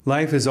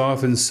Life is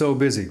often so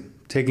busy,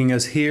 taking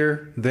us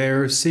here,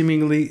 there,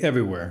 seemingly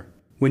everywhere.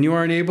 When you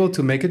aren't able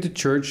to make it to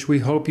church, we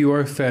hope you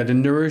are fed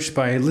and nourished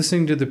by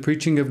listening to the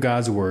preaching of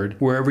God's Word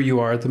wherever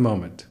you are at the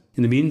moment.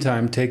 In the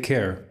meantime, take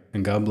care,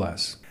 and God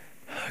bless.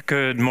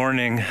 Good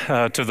morning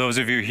to those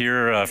of you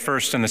here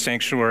first in the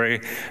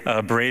sanctuary,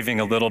 braving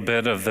a little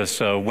bit of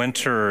this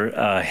winter,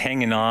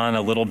 hanging on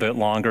a little bit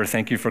longer.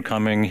 Thank you for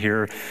coming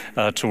here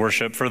to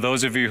worship. For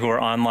those of you who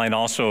are online,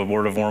 also a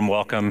word of warm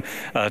welcome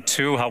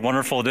to how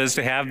wonderful it is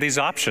to have these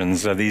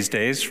options these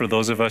days for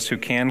those of us who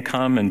can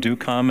come and do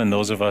come, and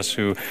those of us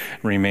who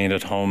remain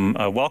at home.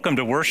 Welcome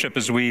to worship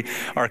as we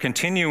are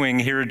continuing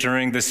here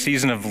during the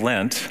season of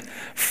Lent,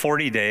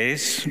 40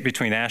 days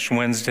between Ash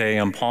Wednesday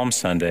and Palm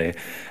Sunday.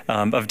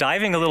 Of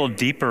diving a little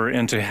deeper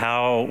into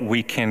how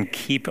we can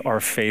keep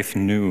our faith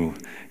new,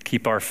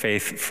 keep our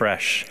faith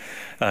fresh,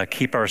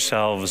 keep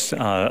ourselves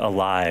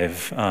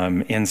alive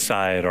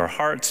inside our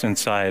hearts,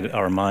 inside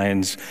our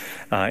minds,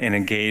 and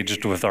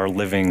engaged with our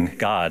living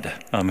God,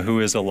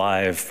 who is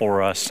alive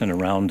for us and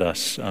around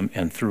us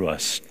and through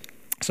us.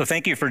 So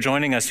thank you for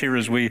joining us here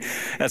as we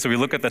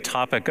look at the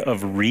topic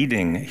of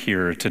reading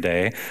here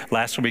today.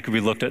 Last week we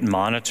looked at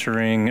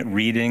monitoring,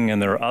 reading, and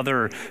there are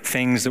other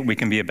things that we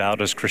can be about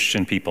as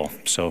Christian people.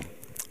 So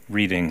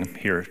reading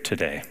here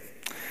today.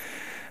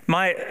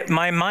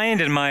 My mind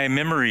and my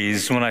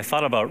memories when I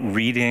thought about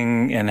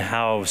reading and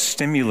how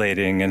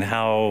stimulating and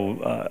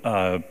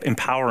how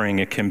empowering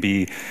it can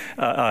be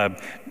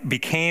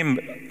became,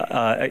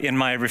 in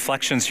my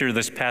reflections here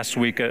this past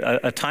week,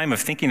 a time of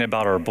thinking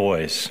about our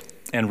boys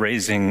and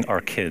raising our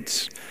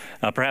kids.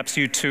 Perhaps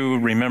you too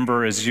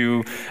remember as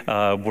you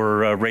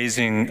were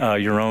raising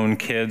your own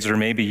kids, or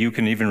maybe you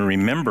can even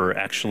remember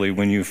actually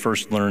when you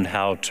first learned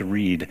how to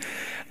read,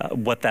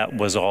 what that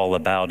was all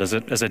about.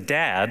 As a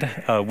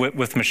dad,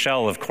 with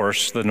Michelle, of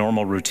course, the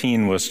normal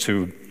routine was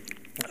to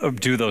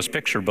do those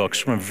picture books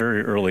from a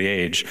very early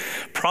age,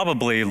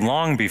 probably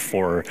long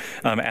before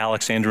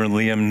Alex, Andrew, and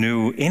Liam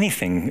knew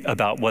anything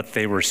about what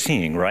they were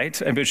seeing,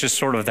 right? It was just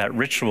sort of that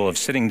ritual of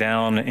sitting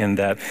down in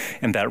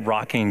that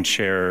rocking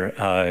chair,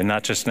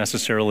 not just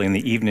necessarily in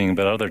the evening,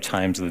 but other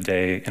times of the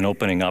day, and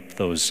opening up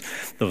those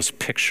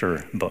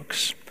picture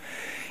books.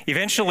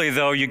 Eventually,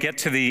 though, you get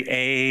to the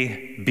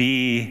A,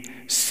 B,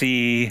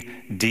 C,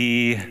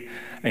 D,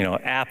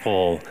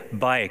 apple,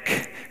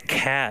 bike,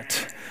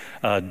 cat,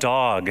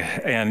 dog,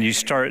 and you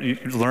start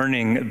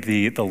learning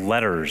the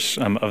letters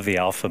of the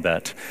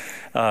alphabet.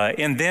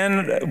 And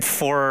then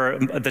for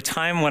the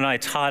time when I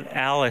taught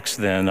Alex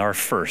then, our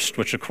first,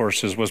 which of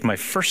course was my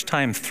first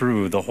time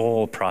through the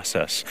whole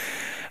process,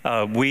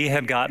 we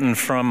had gotten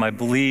from, I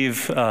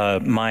believe,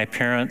 my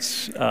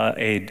parents,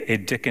 a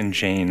Dick and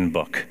Jane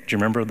book. Do you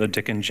remember the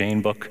Dick and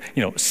Jane book?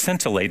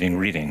 Scintillating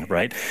reading,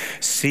 right?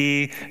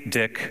 See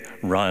Dick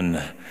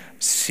run,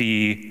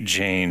 see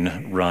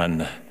Jane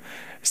run.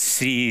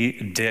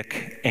 See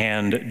Dick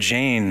and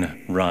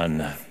Jane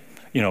run.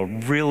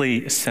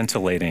 Really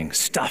scintillating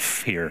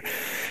stuff here.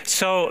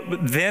 So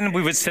then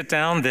we would sit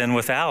down then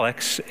with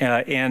Alex,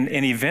 and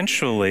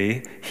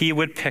eventually he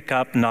would pick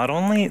up not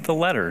only the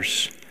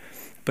letters,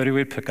 but he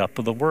would pick up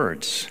the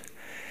words.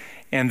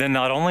 And then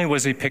not only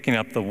was he picking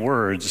up the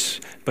words,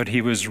 but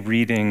he was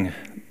reading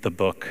the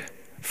book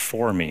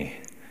for me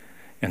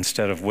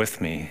instead of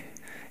with me,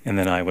 and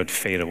then I would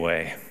fade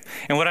away.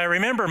 And what I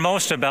remember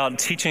most about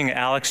teaching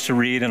Alex to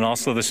read, and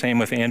also the same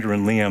with Andrew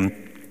and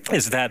Liam,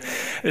 is that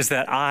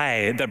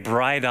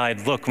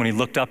bright-eyed look when he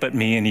looked up at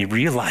me and he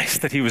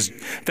realized that he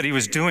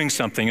was doing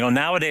something.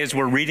 Nowadays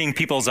we're reading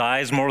people's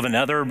eyes more than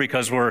ever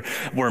because we're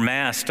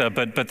masked,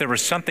 but there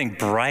was something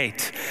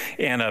bright,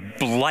 and a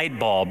light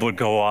bulb would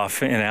go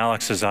off in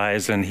Alex's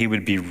eyes, and he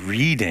would be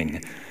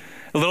reading.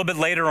 A little bit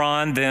later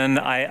on, then,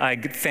 I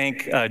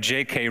thank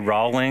J.K.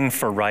 Rowling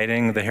for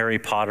writing the Harry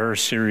Potter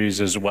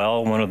series as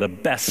well. One of the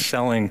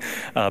best-selling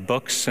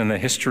books in the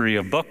history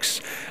of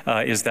books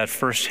is that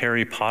first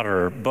Harry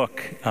Potter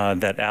book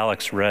that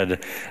Alex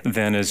read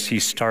then as he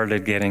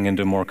started getting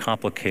into more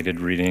complicated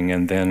reading,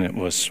 and then it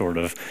was sort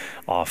of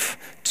off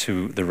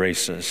to the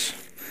races.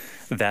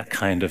 That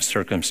kind of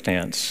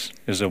circumstance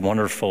is a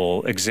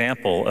wonderful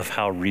example of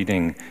how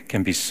reading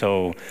can be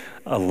so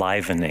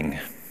enlivening.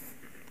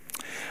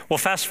 Well,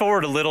 fast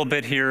forward a little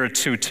bit here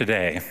to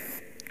today.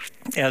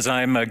 As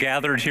I'm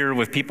gathered here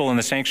with people in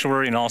the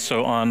sanctuary and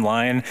also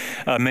online,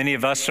 many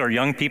of us are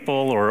young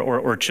people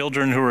or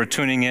children who are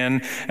tuning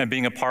in and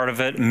being a part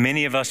of it.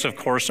 Many of us, of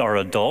course, are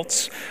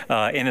adults,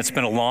 and it's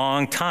been a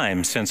long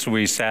time since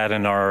we sat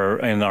in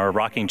our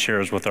rocking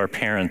chairs with our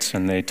parents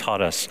and they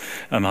taught us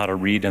how to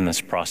read in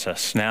this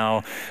process.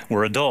 Now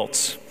we're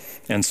adults.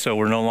 And so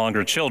we're no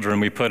longer children.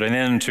 We put an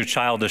end to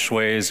childish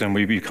ways and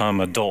we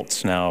become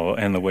adults now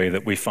in the way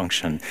that we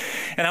function.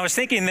 And I was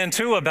thinking then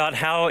too about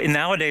how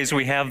nowadays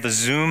we have the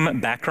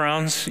Zoom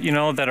backgrounds,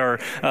 that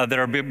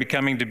are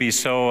becoming to be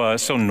so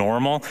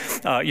normal.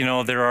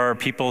 There are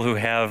people who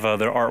have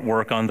their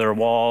artwork on their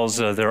walls.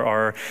 There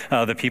are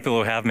the people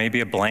who have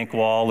maybe a blank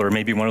wall or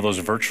maybe one of those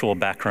virtual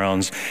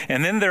backgrounds.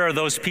 And then there are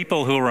those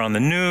people who are on the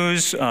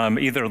news,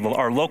 either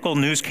our local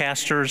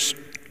newscasters,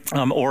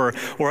 Or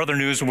other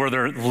news where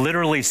they're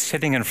literally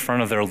sitting in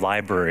front of their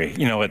library.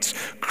 It's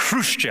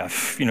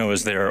Khrushchev,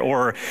 is there,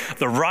 or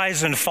the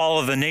rise and fall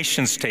of the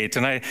nation state.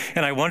 And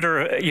I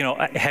wonder,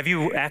 have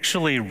you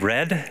actually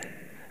read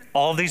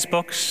all these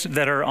books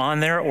that are on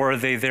there, or are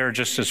they there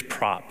just as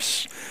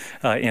props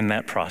in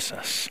that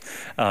process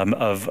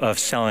of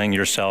selling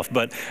yourself?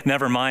 But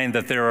never mind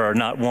that there are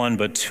not one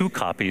but two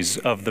copies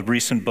of the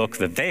recent book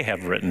that they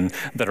have written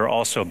that are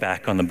also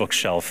back on the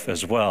bookshelf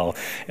as well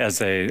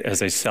as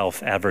a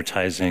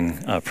self-advertising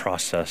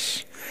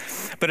process.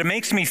 But it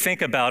makes me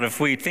think about, if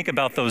we think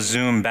about those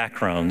Zoom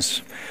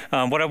backgrounds,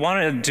 what I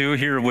want to do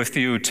here with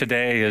you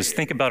today is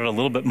think about it a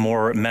little bit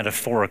more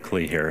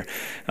metaphorically here,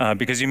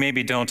 because you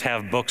maybe don't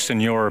have books in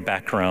your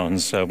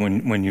backgrounds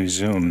when you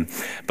Zoom.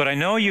 But I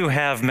know you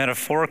have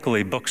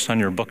metaphorically books on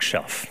your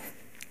bookshelf.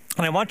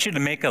 And I want you to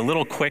make a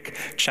little quick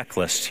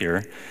checklist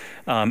here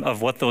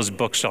of what those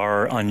books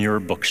are on your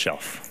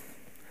bookshelf.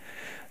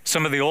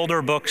 Some of the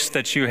older books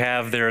that you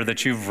have there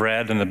that you've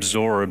read and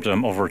absorbed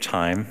over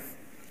time.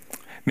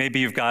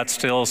 Maybe you've got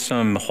still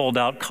some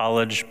holdout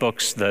college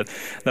books that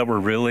were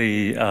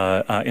really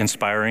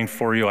inspiring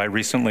for you. I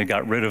recently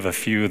got rid of a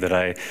few that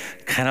I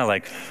kind of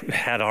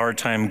had a hard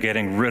time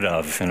getting rid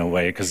of in a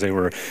way because they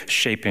were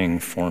shaping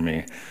for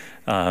me.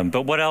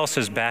 But what else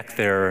is back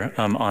there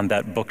on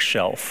that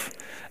bookshelf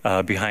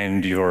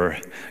behind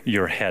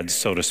your head,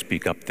 so to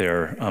speak, up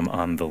there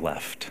on the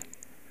left?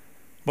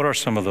 What are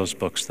some of those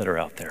books that are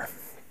out there?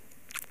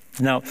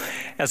 Now,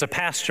 as a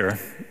pastor,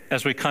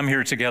 as we come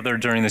here together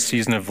during the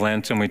season of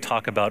Lent and we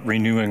talk about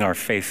renewing our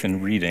faith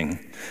in reading,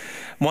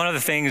 one of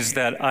the things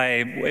that I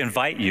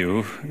invite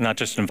you, not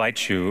just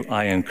invite you,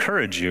 I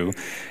encourage you,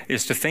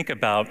 is to think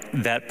about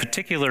that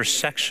particular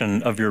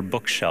section of your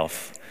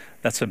bookshelf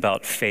that's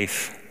about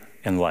faith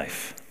and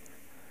life.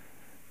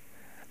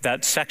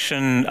 That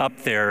section up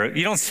there,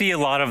 you don't see a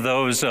lot of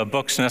those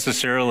books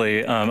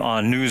necessarily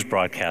on news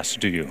broadcasts,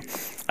 do you?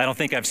 I don't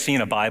think I've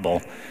seen a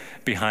Bible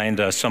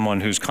behind someone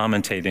who's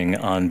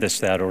commentating on this,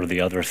 that, or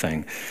the other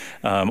thing,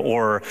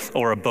 or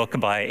a book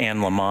by Anne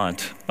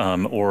Lamott,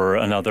 or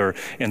another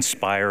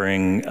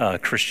inspiring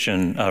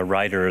Christian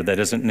writer that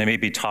isn't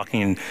maybe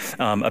talking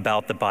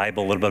about the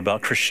Bible, a little bit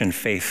about Christian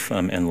faith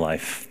in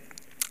life.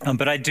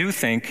 But I do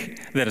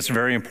think that it's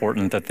very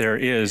important that there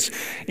is,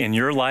 in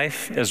your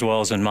life as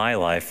well as in my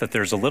life, that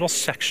there's a little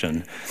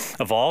section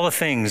of all the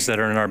things that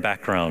are in our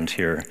background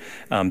here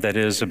that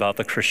is about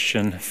the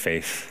Christian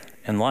faith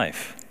and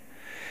life.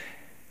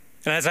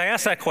 And as I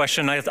ask that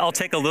question, I'll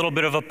take a little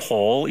bit of a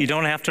poll. You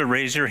don't have to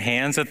raise your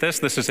hands at this.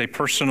 This is a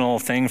personal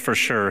thing for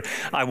sure.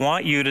 I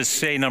want you to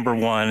say, number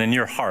one, in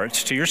your heart,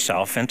 to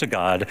yourself and to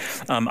God,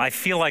 I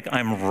feel like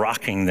I'm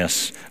rocking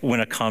this when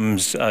it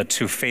comes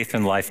to faith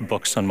and life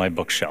books on my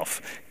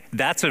bookshelf.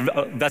 That's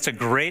a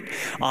great,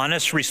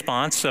 honest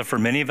response for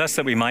many of us,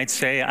 that we might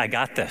say, I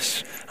got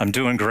this. I'm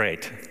doing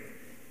great.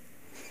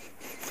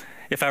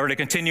 If I were to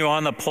continue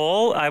on the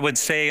poll, I would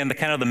say in the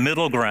kind of the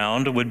middle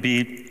ground would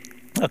be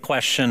a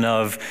question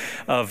of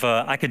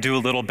I could do a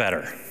little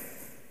better.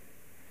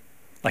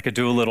 I could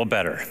do a little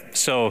better.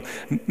 So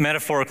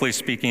metaphorically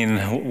speaking,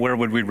 where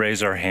would we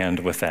raise our hand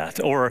with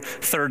that? Or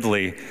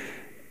thirdly,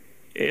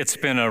 it's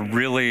been a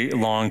really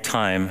long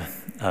time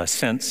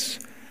since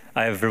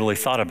I have really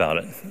thought about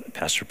it,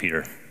 Pastor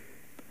Peter.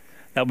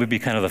 That would be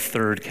kind of the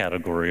third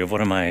category of what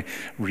am I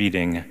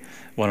reading,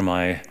 what am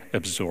I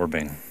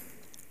absorbing?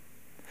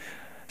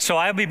 So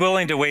I'd be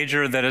willing to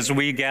wager that as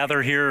we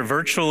gather here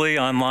virtually,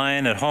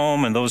 online, at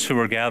home, and those who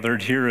are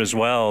gathered here as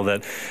well,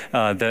 that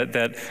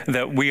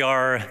we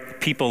are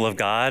people of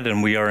God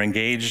and we are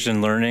engaged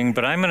in learning.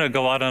 But I'm going to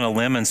go out on a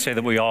limb and say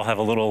that we all have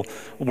a little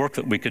work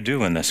that we could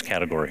do in this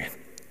category.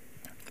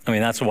 I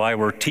mean, that's why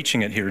we're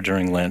teaching it here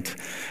during Lent.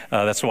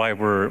 That's why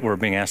we're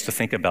being asked to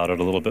think about it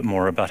a little bit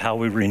more, about how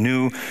we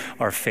renew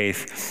our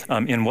faith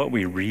in what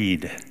we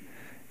read,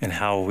 and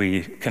how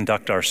we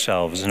conduct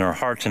ourselves in our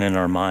heart and in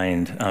our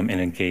mind and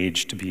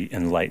engage to be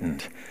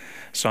enlightened.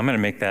 So I'm going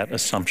to make that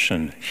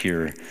assumption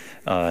here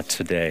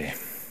today.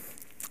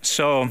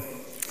 So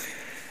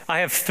I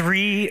have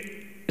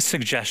 3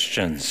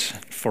 suggestions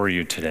for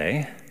you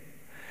today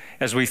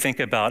as we think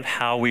about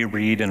how we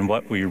read and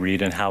what we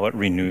read and how it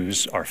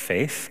renews our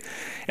faith.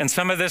 And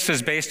some of this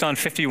is based on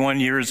 51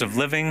 years of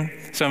living.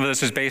 Some of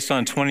this is based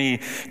on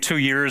 22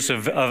 years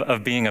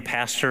of being a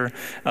pastor,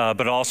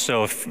 but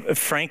also,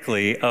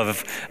 frankly,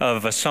 of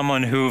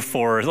someone who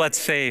for, let's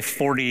say,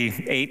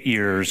 48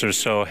 years or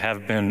so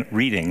have been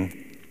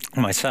reading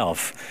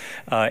myself,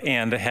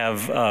 and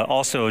have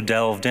also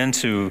delved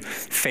into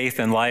faith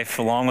and life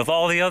along with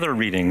all the other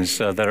readings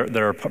that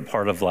are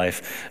part of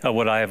life,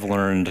 what I have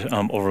learned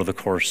over the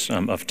course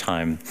of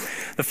time.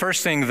 The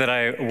first thing that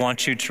I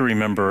want you to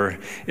remember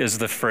is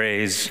the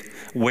phrase,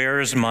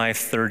 "Where's my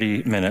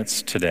 30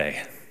 minutes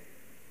today?"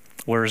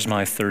 Where's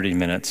my 30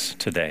 minutes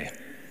today?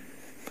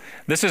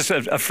 This is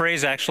a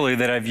phrase, actually,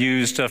 that I've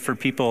used for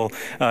people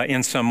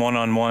in some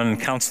one-on-one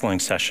counseling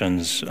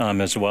sessions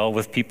as well,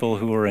 with people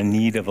who are in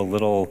need of a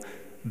little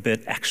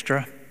bit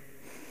extra.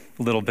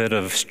 a little bit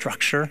of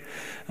structure,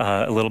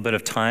 a little bit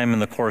of time in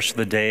the course of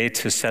the day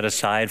to set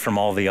aside from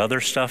all the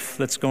other stuff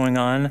that's going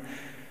on.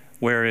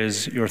 Where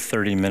is your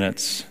 30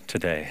 minutes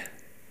today?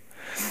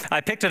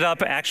 I picked it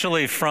up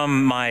actually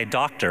from my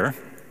doctor,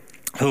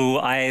 who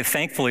I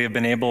thankfully have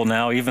been able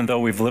now, even though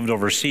we've lived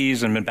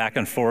overseas and been back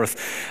and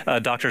forth.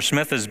 Dr.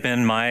 Smith has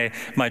been my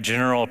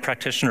general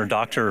practitioner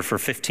doctor for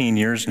 15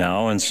 years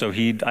now, and so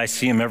I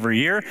see him every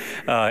year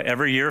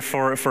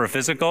for a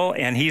physical,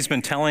 and he's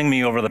been telling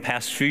me over the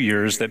past few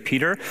years that,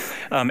 Peter,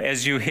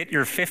 as you hit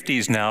your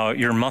 50s now,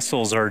 your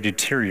muscles are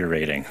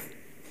deteriorating.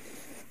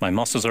 My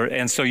muscles are,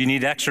 and so you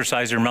need to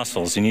exercise your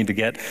muscles. You need to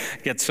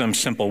get some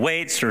simple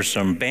weights or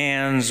some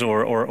bands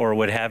or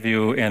what have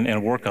you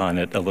and work on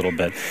it a little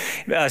bit.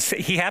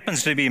 He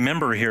happens to be a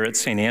member here at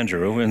St.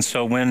 Andrew, and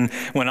so when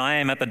I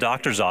am at the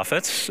doctor's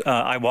office,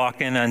 I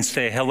walk in and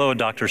say, "Hello,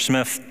 Dr.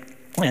 Smith."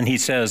 And he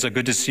says,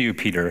 "Good to see you,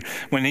 Peter."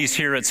 When he's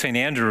here at St.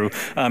 Andrew,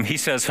 he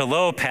says,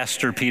 "Hello,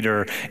 Pastor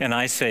Peter," and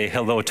I say,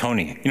 "Hello,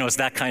 Tony." It's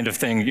that kind of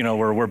thing,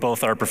 where we're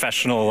both our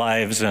professional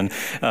lives and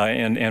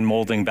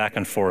molding back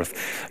and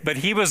forth. But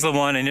he was the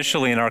one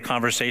initially in our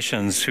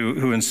conversations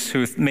who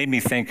made me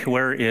think,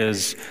 where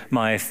is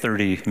my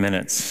 30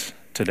 minutes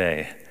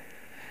today?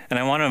 And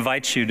I want to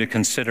invite you to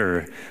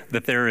consider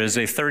that there is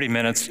a 30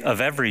 minutes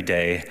of every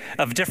day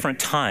of different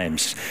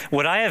times.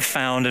 What I have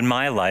found in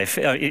my life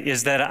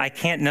is that I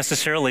can't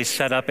necessarily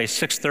set up a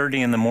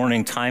 6:30 in the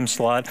morning time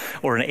slot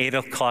or an 8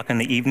 o'clock in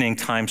the evening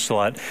time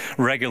slot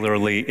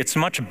regularly. It's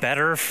much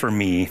better for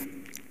me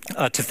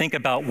to think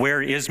about,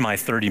 where is my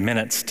 30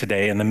 minutes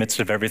today in the midst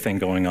of everything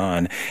going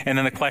on? And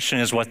then the question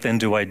is, what then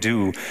do I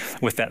do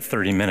with that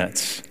 30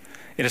 minutes?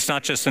 It is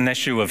not just an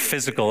issue of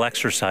physical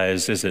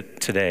exercise, is it,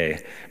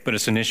 today, but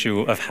it's an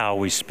issue of how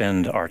we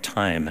spend our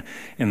time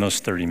in those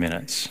 30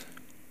 minutes.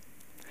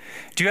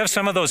 Do you have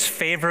some of those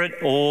favorite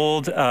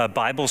old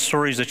Bible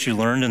stories that you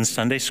learned in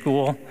Sunday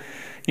school?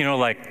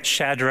 Like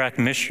Shadrach,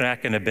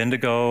 Meshach, and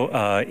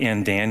Abednego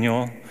in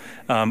Daniel?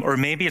 Or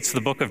maybe it's the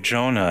book of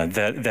Jonah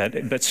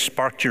that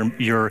sparked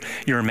your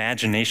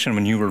imagination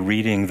when you were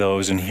reading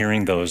those and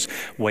hearing those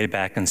way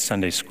back in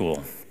Sunday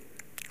school.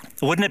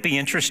 Wouldn't it be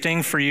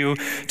interesting for you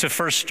to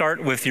first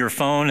start with your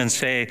phone and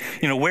say,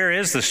 where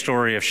is the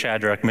story of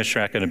Shadrach,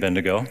 Meshach, and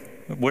Abednego?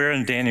 Where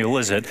in Daniel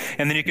is it?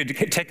 And then you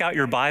could take out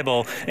your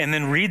Bible and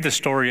then read the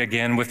story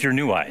again with your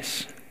new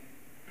eyes.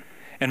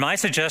 And my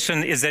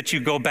suggestion is that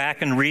you go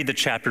back and read the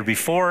chapter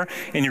before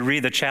and you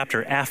read the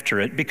chapter after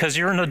it, because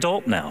you're an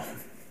adult now.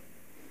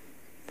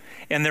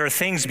 And there are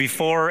things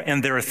before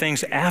and there are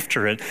things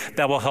after it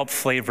that will help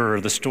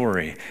flavor the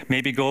story.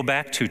 Maybe go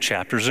back 2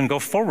 chapters and go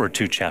forward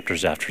 2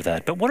 chapters after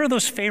that. But what are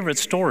those favorite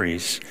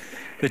stories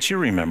that you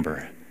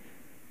remember?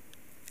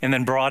 And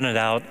then broaden it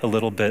out a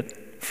little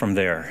bit from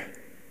there.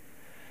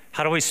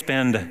 How do we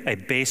spend a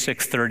basic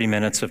 30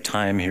 minutes of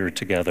time here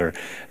together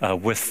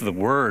with the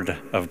Word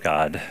of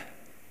God,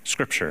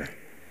 Scripture,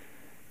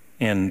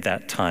 in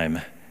that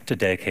time to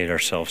dedicate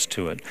ourselves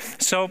to it?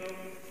 So,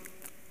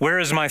 where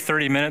is my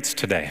 30 minutes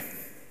today?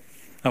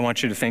 I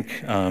want you to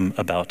think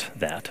about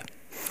that.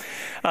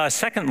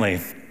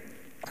 Secondly,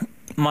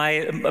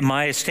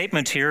 my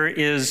statement here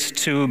is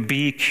to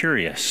be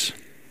curious.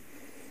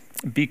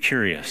 Be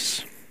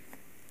curious.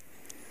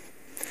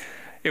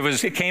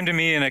 It came to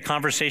me in a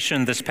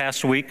conversation this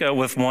past week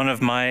with one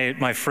of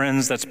my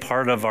friends that's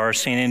part of our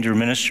St. Andrew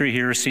ministry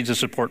here, Seeds of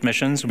Support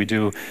Missions. We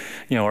do,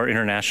 our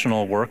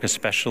international work,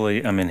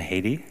 especially in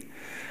Haiti.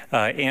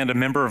 And a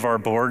member of our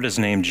board is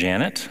named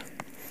Janet.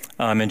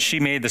 And she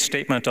made the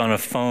statement on a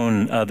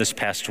phone this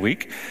past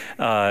week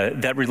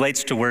that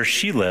relates to where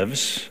she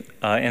lives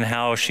and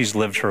how she's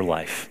lived her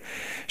life.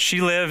 She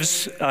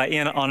lives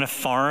on a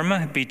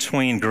farm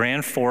between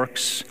Grand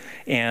Forks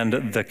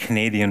and the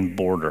Canadian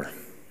border.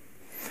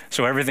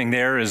 So everything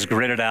there is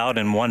gridded out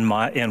in 1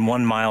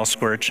 mile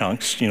square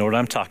chunks. You know what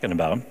I'm talking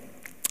about.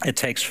 It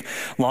takes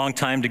a long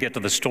time to get to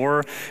the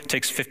store. It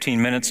takes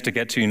 15 minutes to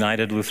get to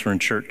United Lutheran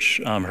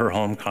Church, her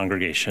home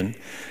congregation.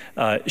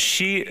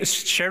 She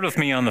shared with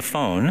me on the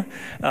phone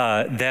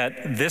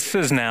that this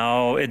is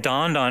now, it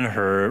dawned on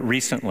her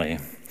recently,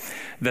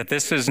 that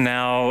this is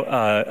now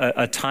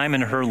a time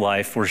in her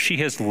life where she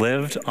has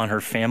lived on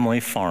her family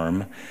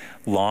farm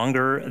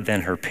longer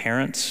than her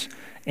parents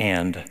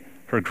and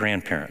her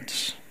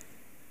grandparents.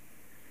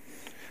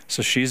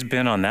 So she's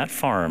been on that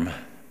farm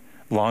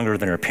longer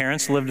than her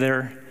parents lived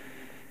there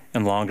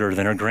and longer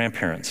than her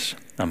grandparents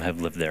have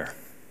lived there.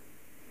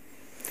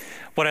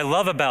 What I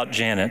love about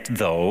Janet,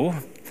 though,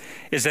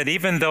 is that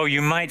even though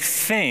you might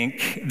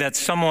think that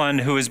someone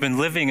who has been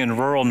living in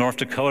rural North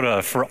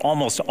Dakota for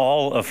almost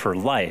all of her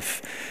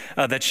life,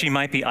 that she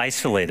might be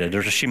isolated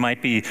or she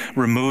might be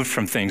removed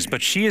from things,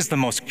 but she is the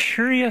most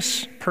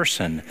curious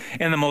person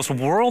and the most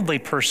worldly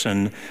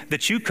person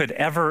that you could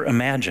ever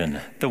imagine.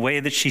 The way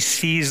that she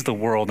sees the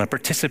world and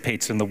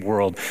participates in the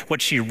world,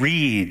 what she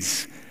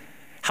reads,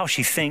 how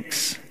she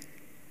thinks.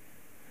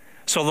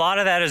 So a lot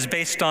of that is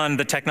based on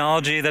the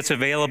technology that's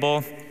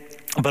available,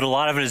 but a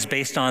lot of it is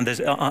based on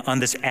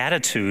this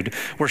attitude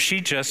where she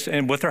just,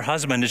 and with her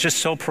husband, is just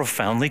so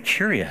profoundly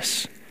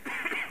curious.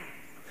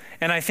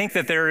 And I think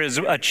that there is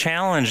a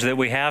challenge that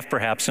we have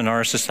perhaps in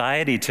our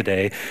society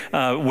today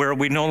where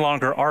we no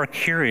longer are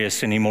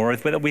curious anymore,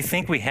 but that we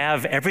think we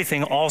have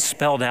everything all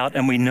spelled out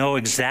and we know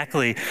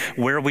exactly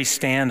where we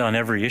stand on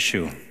every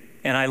issue.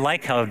 And I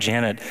like how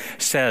Janet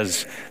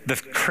says the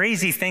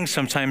crazy things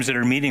sometimes at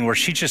her meeting where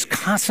she's just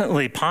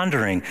constantly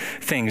pondering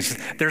things.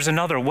 There's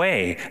another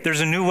way. There's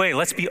a new way.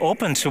 Let's be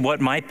open to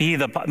what might be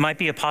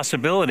a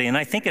possibility. And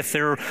I think if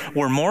there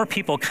were more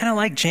people kind of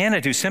like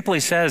Janet who simply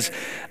says,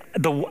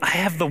 I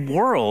have the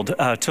world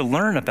to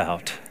learn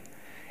about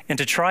and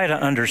to try to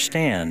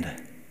understand.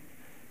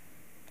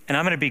 And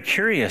I'm going to be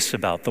curious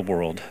about the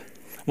world,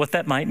 what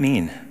that might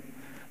mean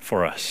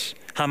for us.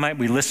 How might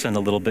we listen a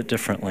little bit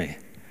differently?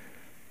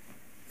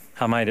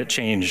 How might it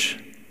change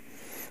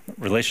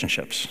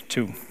relationships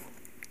too?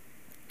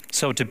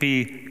 So to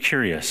be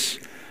curious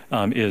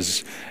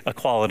is a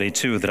quality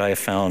too that I have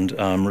found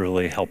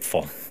really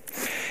helpful.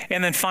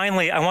 And then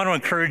finally, I want to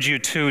encourage you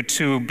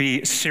to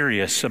be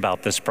serious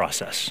about this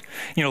process.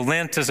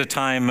 Lent is a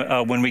time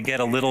when we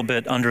get a little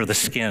bit under the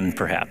skin,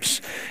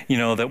 perhaps.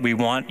 That we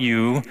want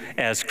you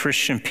as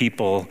Christian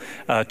people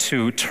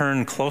to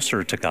turn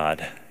closer to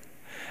God.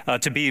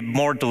 To be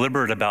more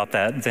deliberate about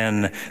that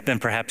than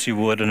perhaps you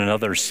would in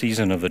another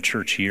season of the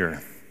church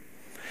year.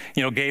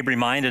 Gabe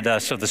reminded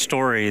us of the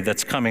story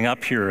that's coming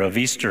up here of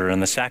Easter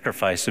and the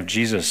sacrifice of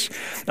Jesus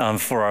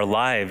for our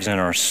lives and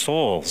our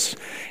souls.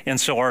 And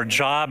so our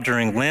job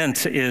during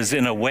Lent is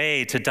in a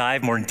way to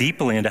dive more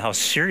deeply into how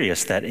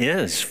serious that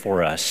is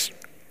for us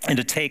and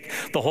to take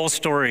the whole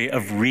story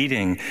of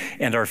reading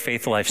and our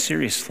faith life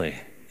seriously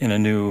in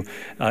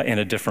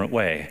a different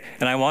way.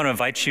 And I want to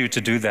invite you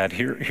to do that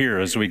here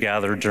as we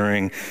gather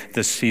during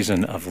this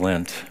season of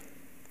Lent.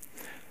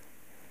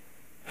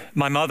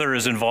 My mother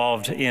is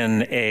involved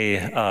in a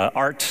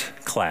art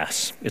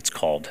class, it's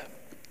called.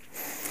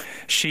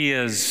 She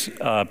is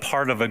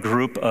part of a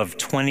group of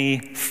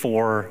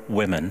 24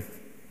 women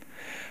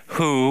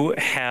who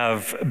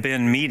have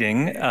been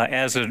meeting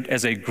as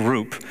a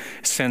group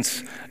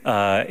since,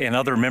 and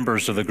other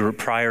members of the group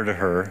prior to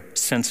her,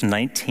 since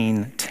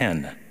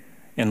 1910.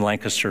 In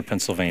Lancaster,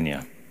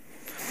 Pennsylvania.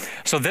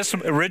 So this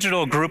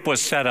original group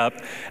was set up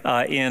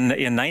in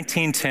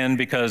 1910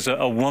 because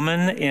a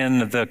woman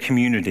in the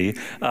community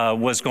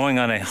was going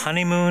on a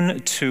honeymoon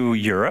to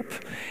Europe.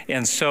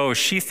 And so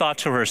she thought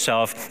to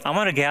herself, I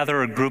want to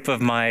gather a group of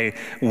my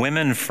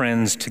women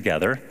friends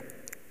together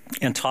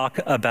and talk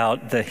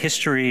about the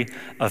history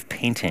of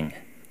painting.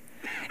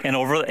 And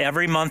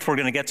every month we're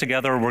going to get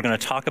together, we're going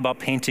to talk about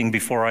painting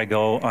before I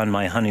go on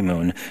my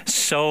honeymoon.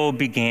 So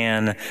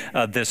began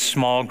this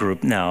small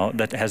group now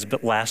that has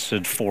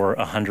lasted for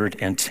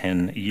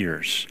 110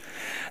 years.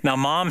 Now,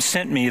 Mom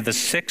sent me the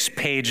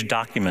 6-page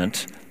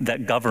document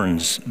that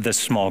governs this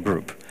small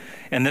group.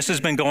 And this has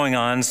been going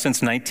on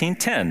since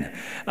 1910.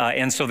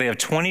 And so they have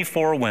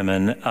 24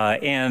 women,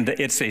 and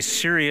it's a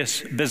serious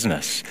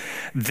business.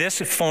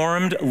 This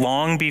formed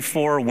long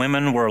before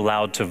women were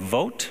allowed to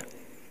vote.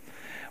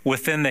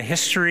 Within the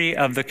history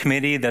of the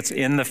committee that's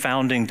in the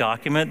founding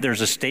document, there's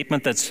a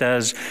statement that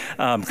says,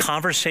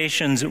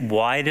 conversations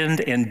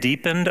widened and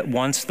deepened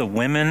once the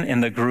women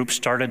in the group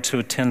started to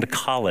attend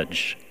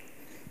college.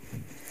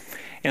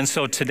 And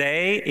so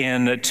today,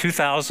 in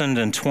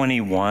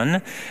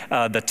 2021,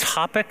 the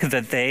topic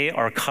that they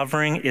are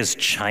covering is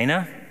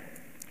China.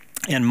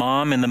 And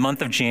Mom, in the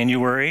month of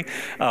January,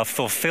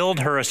 fulfilled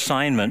her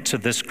assignment to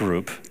this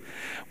group,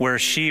 where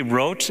she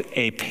wrote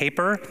a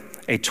paper,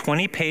 a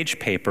 20-page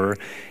paper,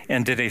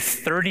 and did a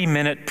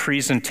 30-minute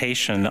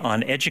presentation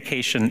on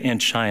education in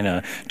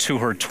China to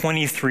her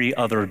 23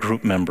 other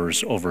group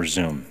members over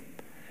Zoom.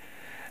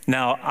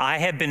 Now, I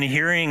had been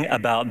hearing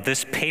about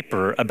this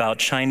paper about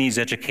Chinese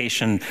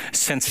education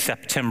since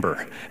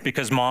September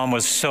because Mom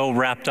was so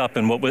wrapped up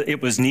in what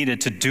it was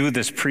needed to do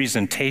this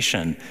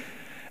presentation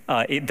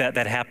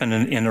that happened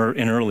in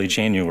early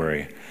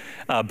January.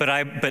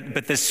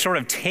 But this sort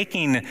of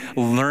taking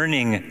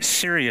learning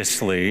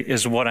seriously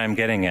is what I'm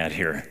getting at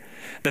here.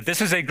 That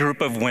this is a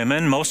group of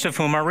women, most of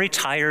whom are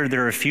retired.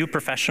 There are a few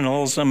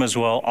professionals as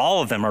well.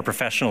 All of them are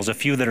professionals, a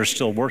few that are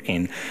still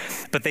working.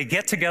 But they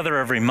get together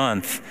every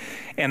month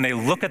and they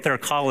look at their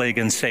colleague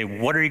and say,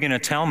 what are you going to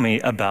tell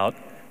me about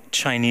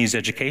Chinese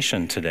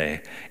education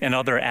today and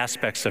other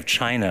aspects of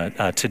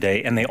China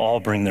today? And they all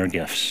bring their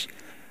gifts.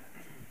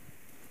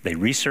 They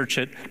research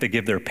it, they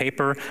give their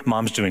paper.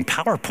 Mom's doing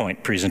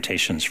PowerPoint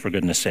presentations, for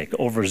goodness sake,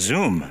 over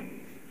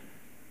Zoom,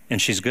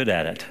 and she's good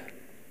at it.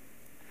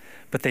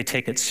 But they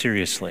take it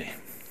seriously.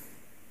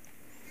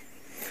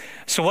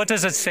 So what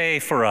does it say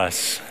for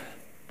us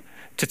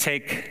to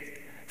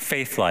take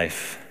faith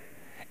life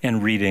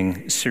and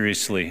reading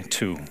seriously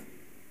too?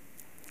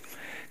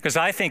 Because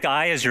I think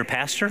I, as your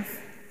pastor,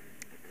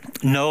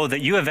 know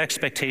that you have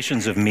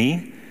expectations of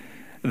me,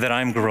 that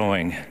I'm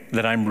growing,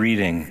 that I'm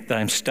reading, that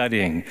I'm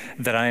studying,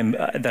 that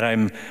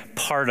I'm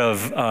part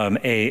of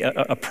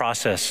a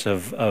process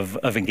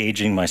of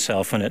engaging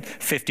myself. And at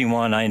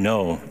 51, I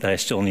know that I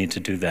still need to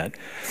do that.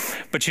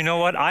 But you know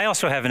what? I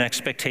also have an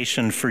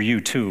expectation for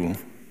you too,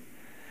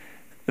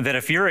 that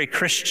if you're a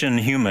Christian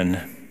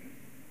human,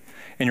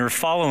 and you're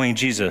following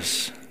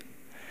Jesus,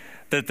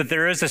 that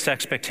there is this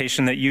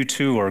expectation that you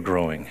too are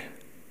growing,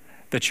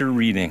 that you're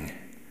reading,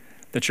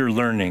 that you're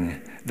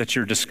learning, that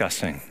you're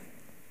discussing.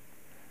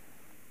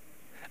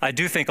 I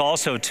do think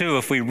also too,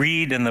 if we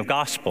read in the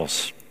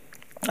Gospels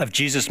of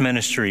Jesus'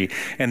 ministry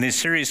and the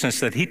seriousness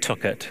that he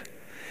took it,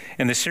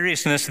 and the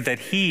seriousness that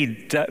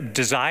he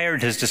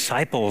desired his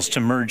disciples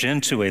to merge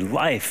into a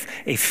life,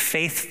 a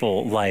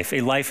faithful life, a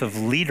life of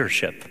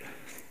leadership,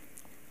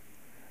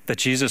 that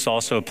Jesus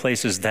also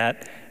places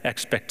that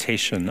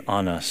expectation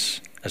on us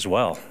as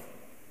well.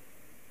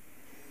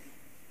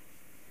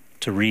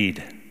 To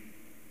read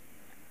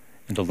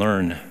and to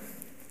learn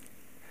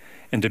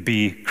and to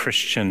be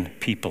Christian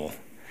people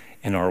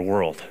in our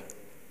world.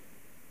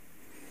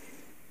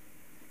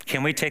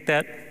 Can we take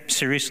that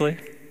seriously?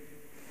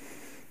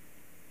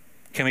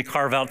 Can we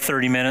carve out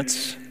 30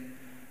 minutes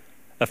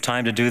of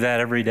time to do that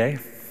every day?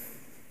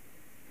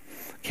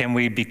 Can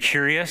we be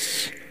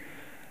curious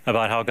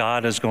about how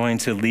God is going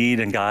to lead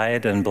and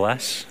guide and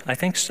bless? I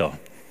think so.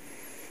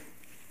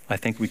 I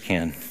think we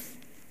can.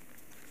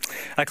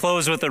 I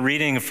close with a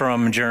reading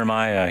from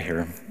Jeremiah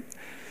here.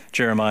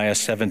 Jeremiah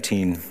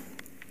 17.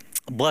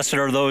 Blessed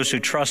are those who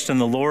trust in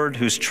the Lord,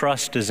 whose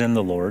trust is in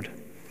the Lord.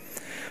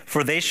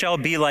 For they shall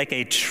be like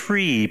a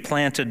tree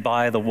planted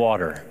by the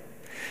water,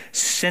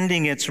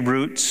 sending its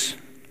roots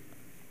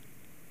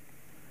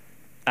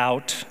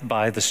out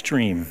by the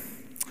stream.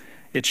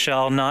 It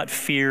shall not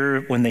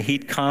fear when the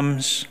heat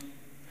comes,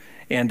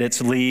 and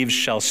its leaves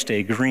shall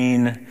stay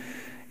green.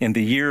 In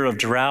the year of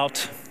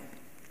drought,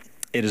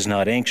 it is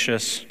not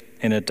anxious,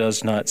 and it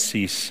does not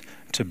cease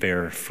to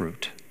bear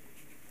fruit.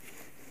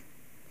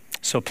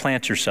 So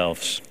plant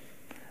yourselves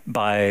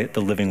by the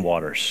living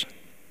waters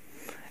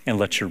and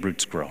let your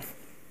roots grow.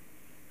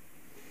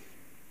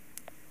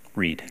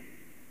 Read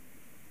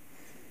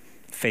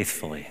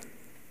faithfully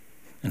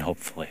and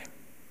hopefully.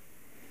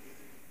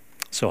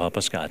 So help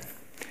us God.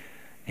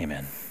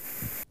 Amen.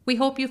 We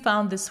hope you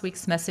found this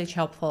week's message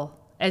helpful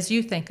as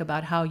you think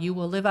about how you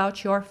will live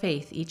out your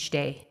faith each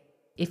day.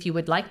 If you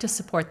would like to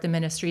support the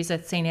ministries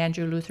at St.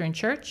 Andrew Lutheran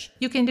Church,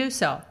 you can do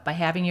so by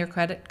having your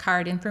credit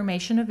card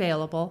information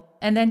available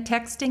and then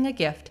texting a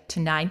gift to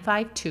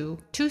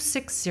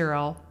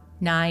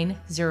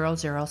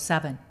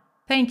 952-260-9007.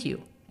 Thank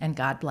you, and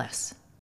God bless.